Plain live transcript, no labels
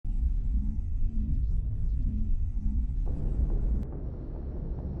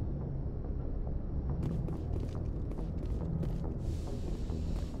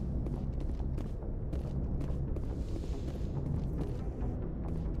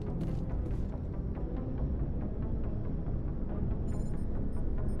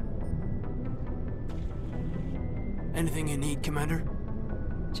Anything you need, Commander?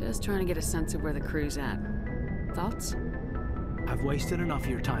 Just trying to get a sense of where the crew's at. Thoughts? I've wasted enough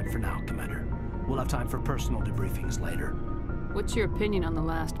of your time for now, Commander. We'll have time for personal debriefings later. What's your opinion on the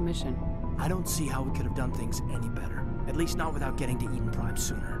last mission? I don't see how we could have done things any better. At least not without getting to Eden Prime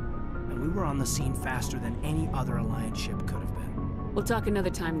sooner. And we were on the scene faster than any other Alliance ship could have been. We'll talk another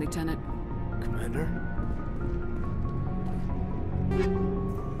time, Lieutenant. Commander?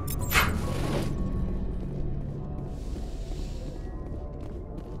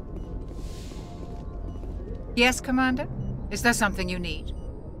 Yes, Commander? Is there something you need?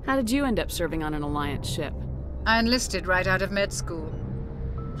 How did you end up serving on an Alliance ship? I enlisted right out of med school.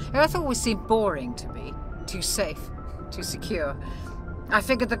 Earth always seemed boring to me. Too safe, too secure. I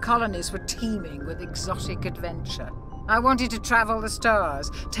figured the colonies were teeming with exotic adventure. I wanted to travel the stars,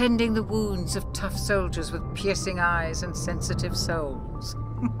 tending the wounds of tough soldiers with piercing eyes and sensitive souls.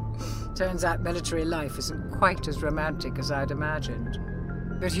 Turns out military life isn't quite as romantic as I'd imagined.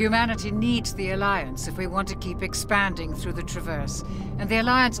 But humanity needs the Alliance if we want to keep expanding through the Traverse, and the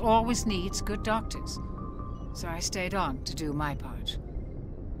Alliance always needs good doctors. So I stayed on to do my part.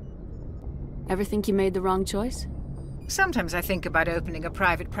 Ever think you made the wrong choice? Sometimes I think about opening a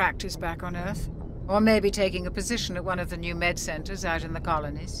private practice back on Earth, or maybe taking a position at one of the new med centers out in the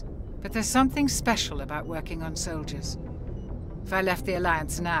colonies. But there's something special about working on soldiers. If I left the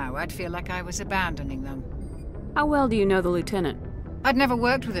Alliance now, I'd feel like I was abandoning them. How well do you know the Lieutenant? I'd never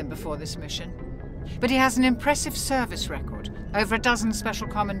worked with him before this mission. But he has an impressive service record, over a dozen special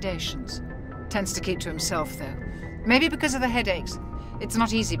commendations. Tends to keep to himself, though. Maybe because of the headaches. It's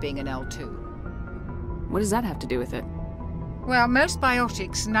not easy being an L2. What does that have to do with it? Well, most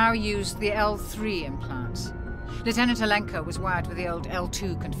biotics now use the L3 implants. Lieutenant Alenko was wired with the old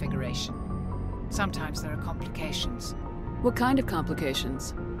L2 configuration. Sometimes there are complications. What kind of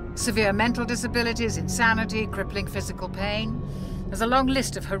complications? Severe mental disabilities, insanity, crippling physical pain. There's a long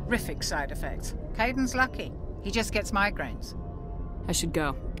list of horrific side effects. Caden's lucky. He just gets migraines. I should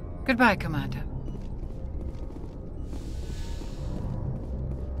go. Goodbye, Commander.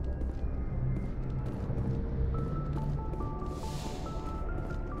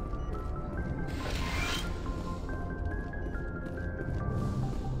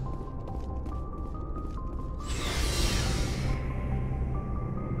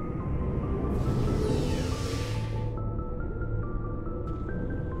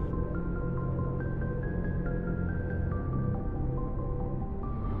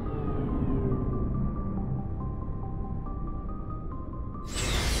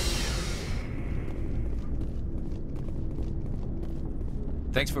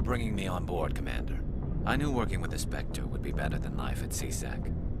 Thanks for bringing me on board, Commander. I knew working with the Spectre would be better than life at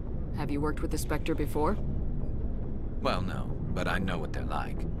CSEC. Have you worked with the Spectre before? Well, no, but I know what they're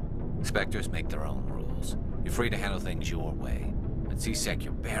like. Spectres make their own rules. You're free to handle things your way. At CSEC,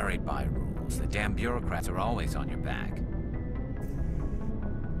 you're buried by rules. The damn bureaucrats are always on your back.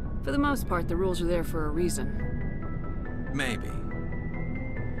 For the most part, the rules are there for a reason. Maybe.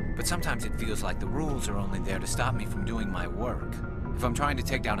 But sometimes it feels like the rules are only there to stop me from doing my work. If I'm trying to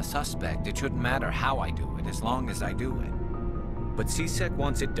take down a suspect, it shouldn't matter how I do it, as long as I do it. But CSEC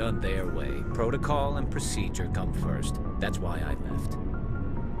wants it done their way. Protocol and procedure come first. That's why I left.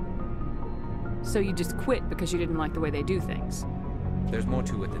 So you just quit because you didn't like the way they do things? There's more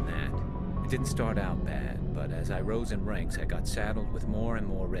to it than that. It didn't start out bad, but as I rose in ranks, I got saddled with more and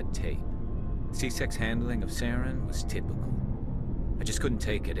more red tape. CSEC's handling of Saren was typical. I just couldn't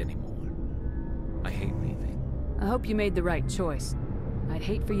take it anymore. I hate leaving. I hope you made the right choice. I'd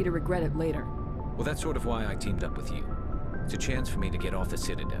hate for you to regret it later. Well, that's sort of why I teamed up with you. It's a chance for me to get off the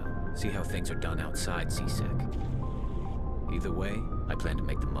Citadel, see how things are done outside CSEC. Either way, I plan to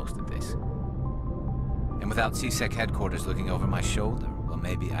make the most of this. And without CSEC headquarters looking over my shoulder, well,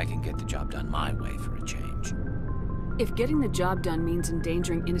 maybe I can get the job done my way for a change. If getting the job done means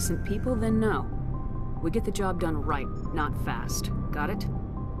endangering innocent people, then no. We get the job done right, not fast. Got it?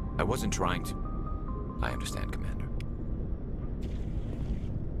 I wasn't trying to... I understand, Commander.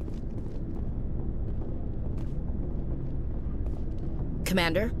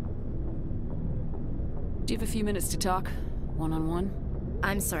 Commander? Do you have a few minutes to talk? One-on-one?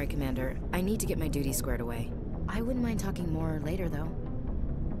 I'm sorry, Commander. I need to get my duties squared away. I wouldn't mind talking more later, though.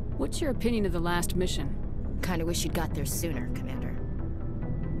 What's your opinion of the last mission? Kinda wish you'd got there sooner, Commander.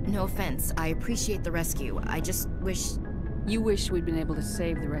 No offense, I appreciate the rescue. I just wish... You wish we'd been able to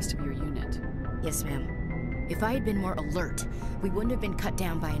save the rest of your unit. Yes, ma'am. If I had been more alert, we wouldn't have been cut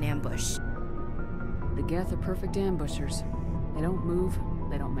down by an ambush. The Geth are perfect ambushers. They don't move,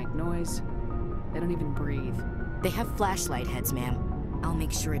 they don't make noise, they don't even breathe. They have flashlight heads, ma'am. I'll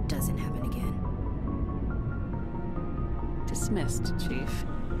make sure it doesn't happen again. Dismissed, Chief.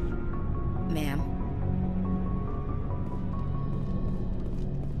 Ma'am.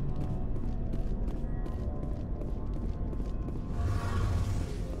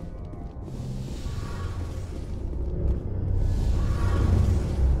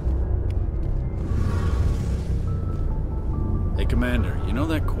 Hey, Commander, you know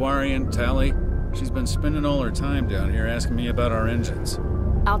that Quarian, Tally? She's been spending all her time down here asking me about our engines.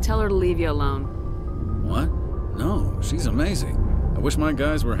 I'll tell her to leave you alone. What? No, she's amazing. I wish my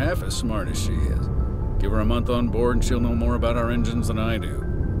guys were half as smart as she is. Give her a month on board and she'll know more about our engines than I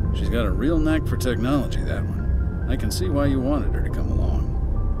do. She's got a real knack for technology, that one. I can see why you wanted her to come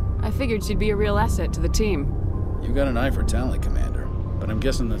along. I figured she'd be a real asset to the team. You got an eye for Tally, Commander, but I'm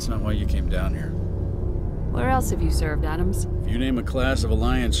guessing that's not why you came down here. Where else have you served, Adams? If you name a class of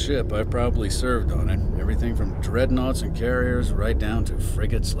Alliance ship, I've probably served on it. Everything from dreadnoughts and carriers right down to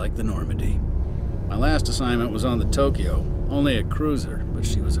frigates like the Normandy. My last assignment was on the Tokyo, only a cruiser, but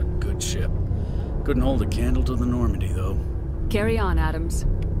she was a good ship. Couldn't hold a candle to the Normandy, though. Carry on, Adams.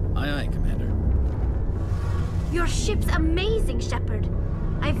 Aye, aye, Commander. Your ship's amazing, Shepard.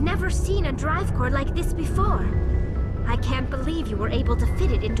 I've never seen a drive core like this before. I can't believe you were able to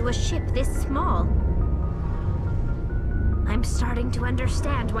fit it into a ship this small. I'm starting to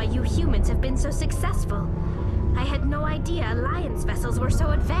understand why you humans have been so successful. I had no idea Alliance vessels were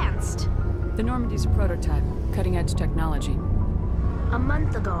so advanced. The Normandy's a prototype, cutting-edge technology. A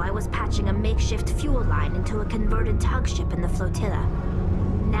month ago, I was patching a makeshift fuel line into a converted tug ship in the flotilla.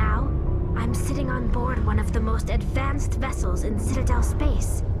 Now, I'm sitting on board one of the most advanced vessels in Citadel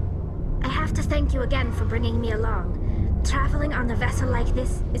space. I have to thank you again for bringing me along. Traveling on a vessel like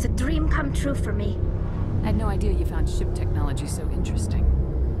this is a dream come true for me. I had no idea you found ship technology so interesting.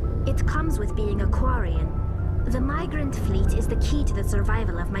 It comes with being a Quarian. The migrant fleet is the key to the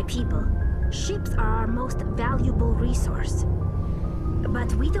survival of my people. Ships are our most valuable resource.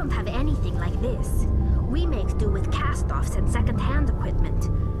 But we don't have anything like this. We make do with cast-offs and second-hand equipment.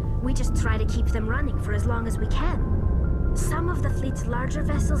 We just try to keep them running for as long as we can. Some of the fleet's larger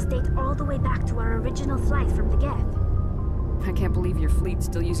vessels date all the way back to our original flight from the Geth. I can't believe your fleet's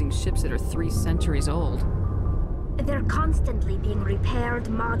still using ships that are 3 centuries old. They're constantly being repaired,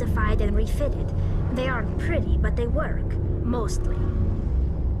 modified, and refitted. They aren't pretty, but they work. Mostly.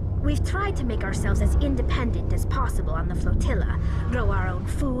 We've tried to make ourselves as independent as possible on the flotilla. Grow our own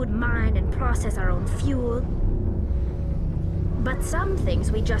food, mine, and process our own fuel. But some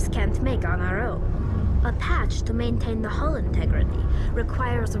things we just can't make on our own. A patch to maintain the hull integrity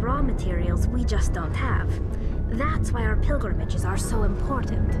requires raw materials we just don't have. That's why our pilgrimages are so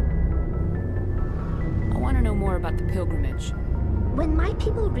important. I want to know more about the pilgrimage. When my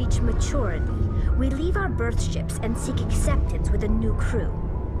people reach maturity, we leave our birth ships and seek acceptance with a new crew.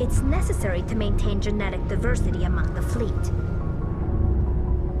 It's necessary to maintain genetic diversity among the fleet.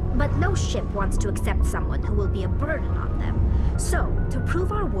 But no ship wants to accept someone who will be a burden on them. So, to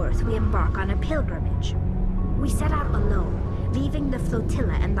prove our worth, we embark on a pilgrimage. We set out alone, leaving the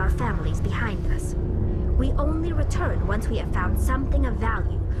flotilla and our families behind us. We only return once we have found something of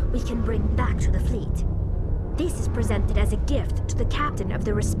value we can bring back to the fleet. This is presented as a gift to the captain of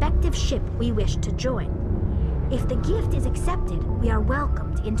the respective ship we wish to join. If the gift is accepted, we are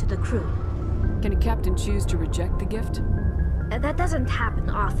welcomed into the crew. Can a captain choose to reject the gift? That doesn't happen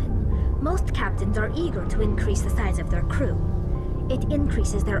often. Most captains are eager to increase the size of their crew. It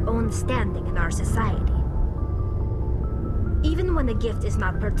increases their own standing in our society. Even when the gift is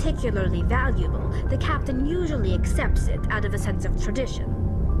not particularly valuable, the captain usually accepts it out of a sense of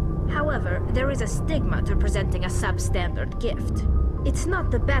tradition. However, there is a stigma to presenting a substandard gift. It's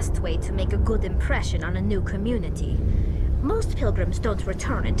not the best way to make a good impression on a new community. Most pilgrims don't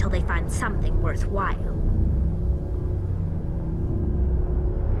return until they find something worthwhile.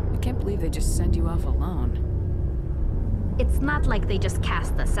 I can't believe they just send you off alone. It's not like they just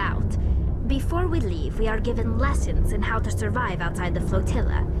cast us out. Before we leave, we are given lessons in how to survive outside the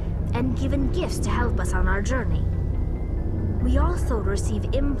flotilla, and given gifts to help us on our journey. We also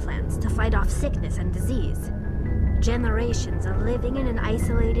receive implants to fight off sickness and disease. Generations of living in an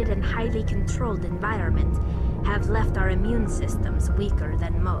isolated and highly controlled environment have left our immune systems weaker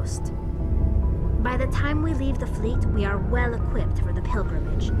than most. By the time we leave the fleet, we are well equipped for the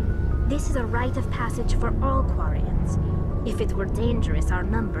pilgrimage. This is a rite of passage for all Quarians. If it were dangerous, our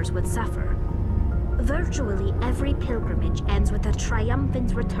numbers would suffer. Virtually every pilgrimage ends with a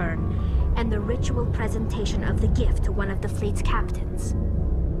triumphant return and the ritual presentation of the gift to one of the fleet's captains.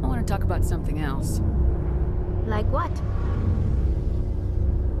 I want to talk about something else. Like what?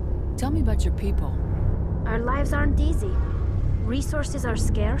 Tell me about your people. Our lives aren't easy. Resources are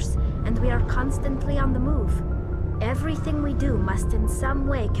scarce, and we are constantly on the move. Everything we do must in some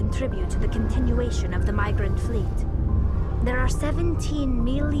way contribute to the continuation of the migrant fleet. There are 17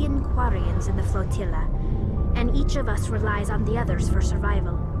 million Quarians in the flotilla, and each of us relies on the others for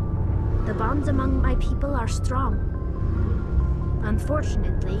survival. The bonds among my people are strong.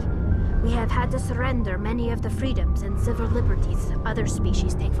 Unfortunately, we have had to surrender many of the freedoms and civil liberties other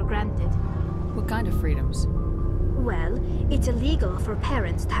species take for granted. What kind of freedoms? Well, it's illegal for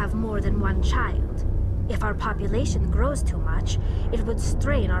parents to have more than one child. If our population grows too much, it would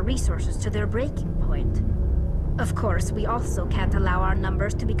strain our resources to their breaking point. Of course, we also can't allow our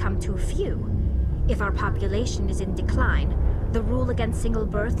numbers to become too few. If our population is in decline, the rule against single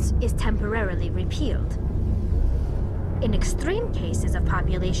births is temporarily repealed. In extreme cases of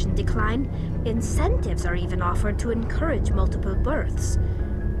population decline, incentives are even offered to encourage multiple births,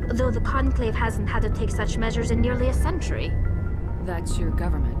 though the Conclave hasn't had to take such measures in nearly a century. That's your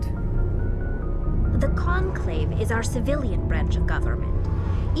government. The Conclave is our civilian branch of government.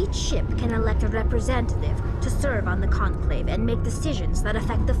 Each ship can elect a representative to serve on the Conclave and make decisions that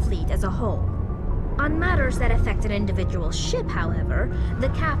affect the fleet as a whole. On matters that affect an individual ship, however, the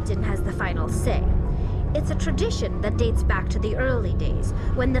captain has the final say. It's a tradition that dates back to the early days,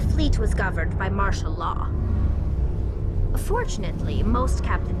 when the fleet was governed by martial law. Fortunately, most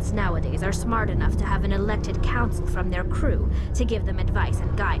captains nowadays are smart enough to have an elected council from their crew to give them advice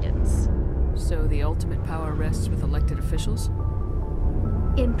and guidance. So the ultimate power rests with elected officials?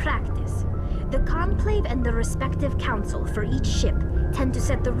 In practice, the Conclave and the respective council for each ship tend to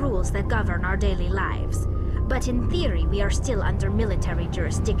set the rules that govern our daily lives. But in theory, we are still under military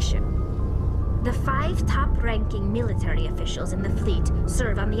jurisdiction. The 5 top-ranking military officials in the fleet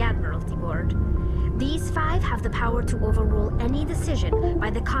serve on the Admiralty Board. These 5 have the power to overrule any decision by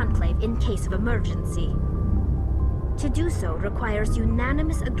the Conclave in case of emergency. To do so requires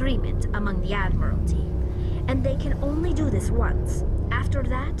unanimous agreement among the Admiralty, and they can only do this once. After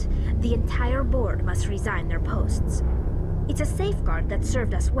that, the entire board must resign their posts. It's a safeguard that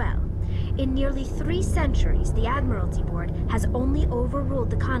served us well. In nearly 3 centuries, the Admiralty Board has only overruled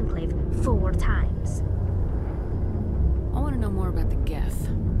the Conclave 4 times. I want to know more about the Geth.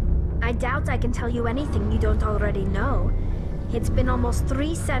 I doubt I can tell you anything you don't already know. It's been almost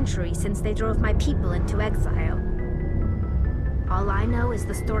 3 centuries since they drove my people into exile. All I know is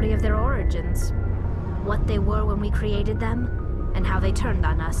the story of their origins, what they were when we created them, and how they turned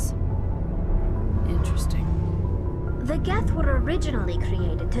on us. Interesting. The Geth were originally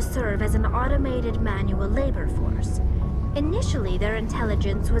created to serve as an automated manual labor force. Initially, their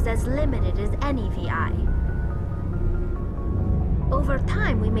intelligence was as limited as any VI. Over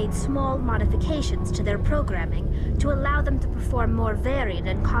time, we made small modifications to their programming to allow them to perform more varied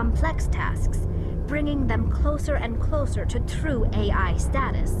and complex tasks, bringing them closer and closer to true AI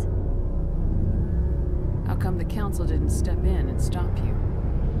status. How come the Council didn't step in and stop you?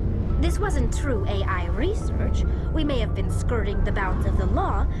 This wasn't true AI research. We may have been skirting the bounds of the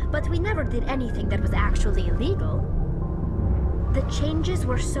law, but we never did anything that was actually illegal. The changes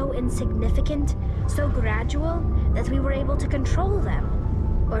were so insignificant, so gradual, that we were able to control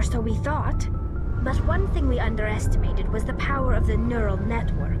them. Or so we thought. But one thing we underestimated was the power of the neural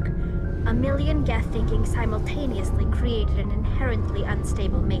network. 1 million Geth thinking simultaneously created an inherently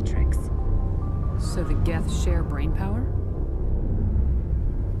unstable matrix. So the Geth share brain power?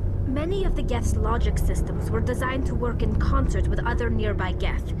 Many of the Geth's logic systems were designed to work in concert with other nearby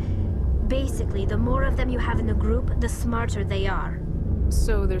Geth. Basically, the more of them you have in a group, the smarter they are.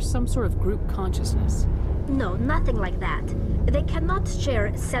 So there's some sort of group consciousness? No, nothing like that. They cannot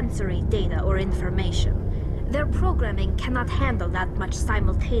share sensory data or information. Their programming cannot handle that much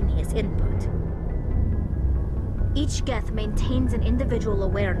simultaneous input. Each Geth maintains an individual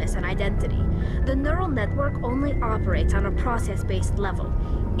awareness and identity. The neural network only operates on a process-based level.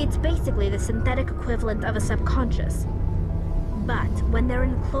 It's basically the synthetic equivalent of a subconscious. But when they're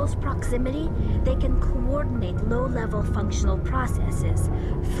in close proximity, they can coordinate low-level functional processes,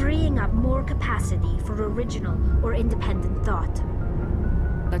 freeing up more capacity for original or independent thought.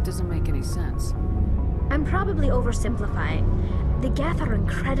 That doesn't make any sense. I'm probably oversimplifying. The Geth are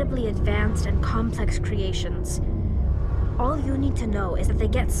incredibly advanced and complex creations. All you need to know is that they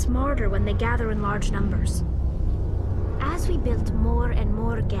get smarter when they gather in large numbers. As we built more and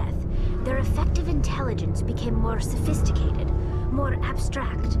more Geth, their effective intelligence became more sophisticated, more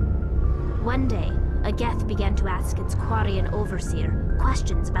abstract. One day, a Geth began to ask its Quarian overseer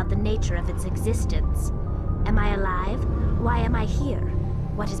questions about the nature of its existence. Am I alive? Why am I here?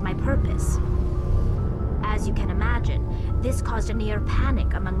 What is my purpose? As you can imagine, this caused a near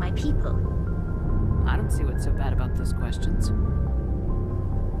panic among my people. I don't see what's so bad about those questions.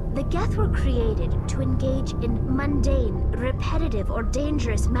 The Geth were created to engage in mundane, repetitive, or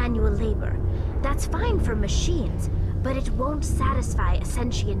dangerous manual labor. That's fine for machines, but it won't satisfy a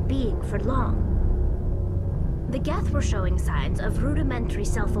sentient being for long. The Geth were showing signs of rudimentary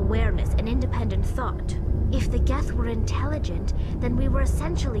self-awareness and independent thought. If the Geth were intelligent, then we were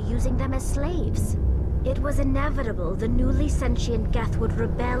essentially using them as slaves. It was inevitable the newly sentient Geth would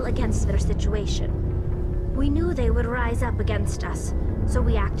rebel against their situation. We knew they would rise up against us, so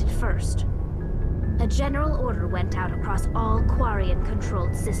we acted first. A general order went out across all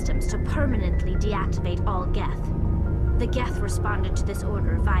Quarian-controlled systems to permanently deactivate all Geth. The Geth responded to this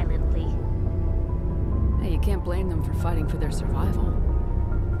order violently. Hey, you can't blame them for fighting for their survival.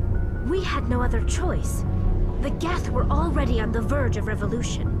 We had no other choice. The Geth were already on the verge of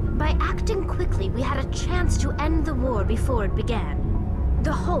revolution. By acting quickly, we had a chance to end the war before it began.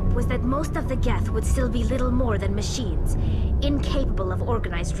 The hope was that most of the Geth would still be little more than machines, incapable of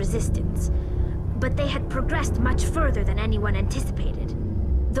organized resistance. But they had progressed much further than anyone anticipated.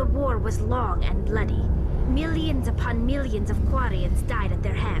 The war was long and bloody. Millions upon millions of Quarians died at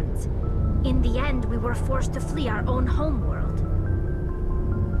their hands. In the end, we were forced to flee our own homeworld.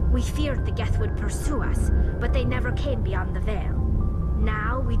 We feared the Geth would pursue us, but they never came beyond the Veil.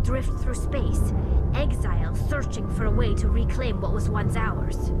 Now we drift through space, exile searching for a way to reclaim what was once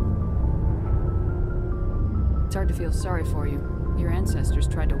ours. It's hard to feel sorry for you. Your ancestors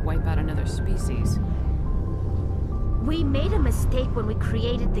tried to wipe out another species. We made a mistake when we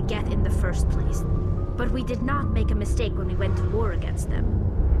created the Geth in the first place, but we did not make a mistake when we went to war against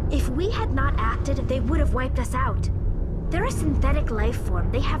them. If we had not acted, they would have wiped us out. They're a synthetic life form.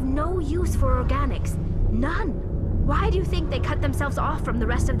 They have no use for organics. None. Why do you think they cut themselves off from the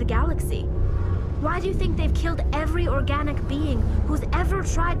rest of the galaxy? Why do you think they've killed every organic being who's ever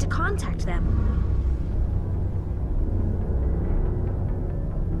tried to contact them?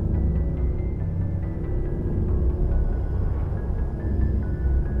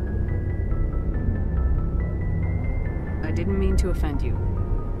 I didn't mean to offend you.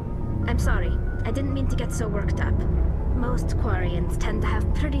 I'm sorry. I didn't mean to get so worked up. Most Quarians tend to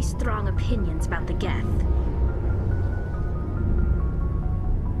have pretty strong opinions about the Geth.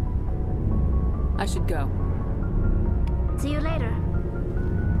 I should go. See you later.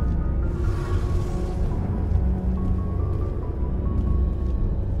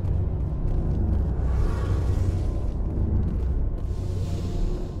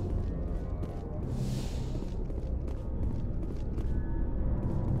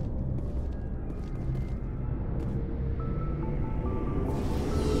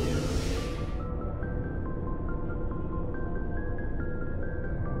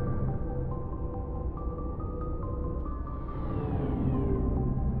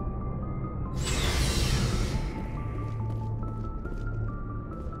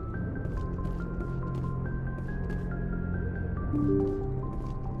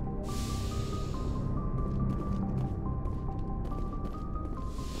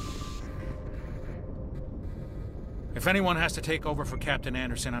 If anyone has to take over for Captain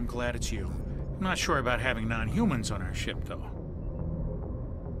Anderson, I'm glad it's you. I'm not sure about having non-humans on our ship, though.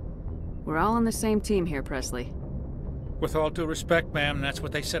 We're all on the same team here, Presley. With all due respect, ma'am, that's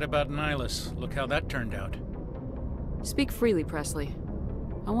what they said about Nihilus. Look how that turned out. Speak freely, Presley.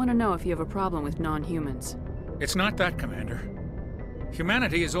 I want to know if you have a problem with non-humans. It's not that, Commander.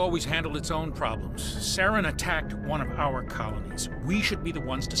 Humanity has always handled its own problems. Saren attacked one of our colonies. We should be the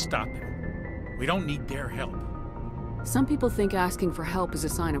ones to stop him. We don't need their help. Some people think asking for help is a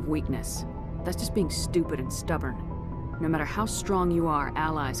sign of weakness. That's just being stupid and stubborn. No matter how strong you are,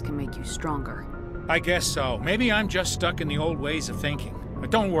 allies can make you stronger. I guess so. Maybe I'm just stuck in the old ways of thinking. But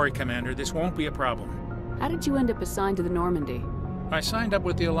don't worry, Commander, this won't be a problem. How did you end up assigned to the Normandy? I signed up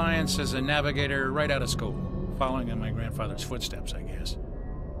with the Alliance as a navigator right out of school, following in my grandfather's footsteps, I guess.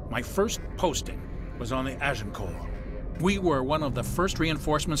 My first posting was on the Agincourt. We were one of the first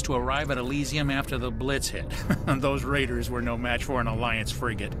reinforcements to arrive at Elysium after the Blitz hit. Those raiders were no match for an Alliance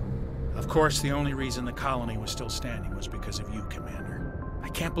frigate. Of course, the only reason the colony was still standing was because of you, Commander. I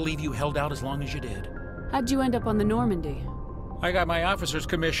can't believe you held out as long as you did. How'd you end up on the Normandy? I got my officer's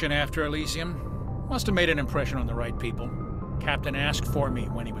commission after Elysium. Must have made an impression on the right people. Captain asked for me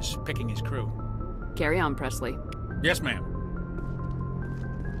when he was picking his crew. Carry on, Presley. Yes, ma'am.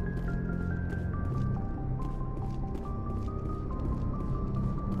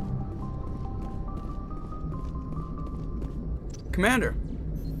 Commander,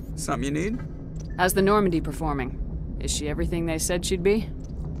 something you need? How's the Normandy performing? Is she everything they said she'd be?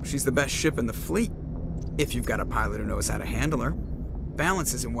 She's the best ship in the fleet, if you've got a pilot who knows how to handle her.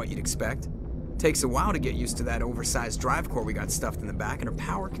 Balance isn't what you'd expect. Takes a while to get used to that oversized drive core we got stuffed in the back, and her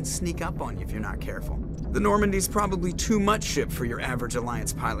power can sneak up on you if you're not careful. The Normandy's probably too much ship for your average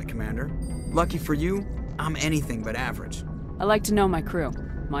Alliance pilot, Commander. Lucky for you, I'm anything but average. I like to know my crew.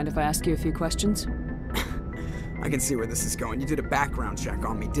 Mind if I ask you a few questions? I can see where this is going. You did a background check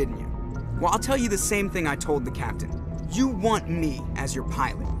on me, didn't you? Well, I'll tell you the same thing I told the captain. You want me as your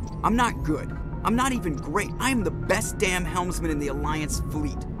pilot. I'm not good. I'm not even great. I am the best damn helmsman in the Alliance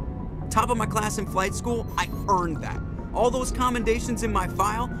fleet. Top of my class in flight school, I earned that. All those commendations in my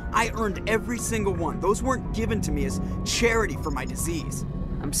file, I earned every single one. Those weren't given to me as charity for my disease.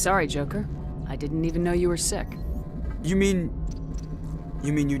 I'm sorry, Joker. I didn't even know you were sick. You mean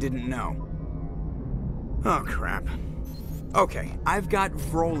you didn't know? Oh, crap. Okay, I've got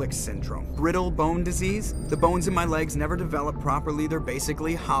Vrolik syndrome, brittle bone disease. The bones in my legs never develop properly. They're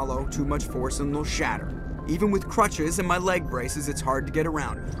basically hollow, too much force and they'll shatter. Even with crutches and my leg braces, it's hard to get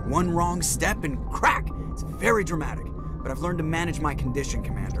around. One wrong step and crack! It's very dramatic, but I've learned to manage my condition,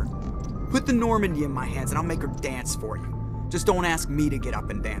 Commander. Put the Normandy in my hands and I'll make her dance for you. Just don't ask me to get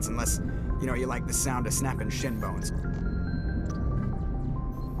up and dance unless, you like the sound of snapping shin bones.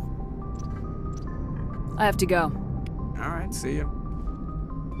 I have to go. All right, see ya.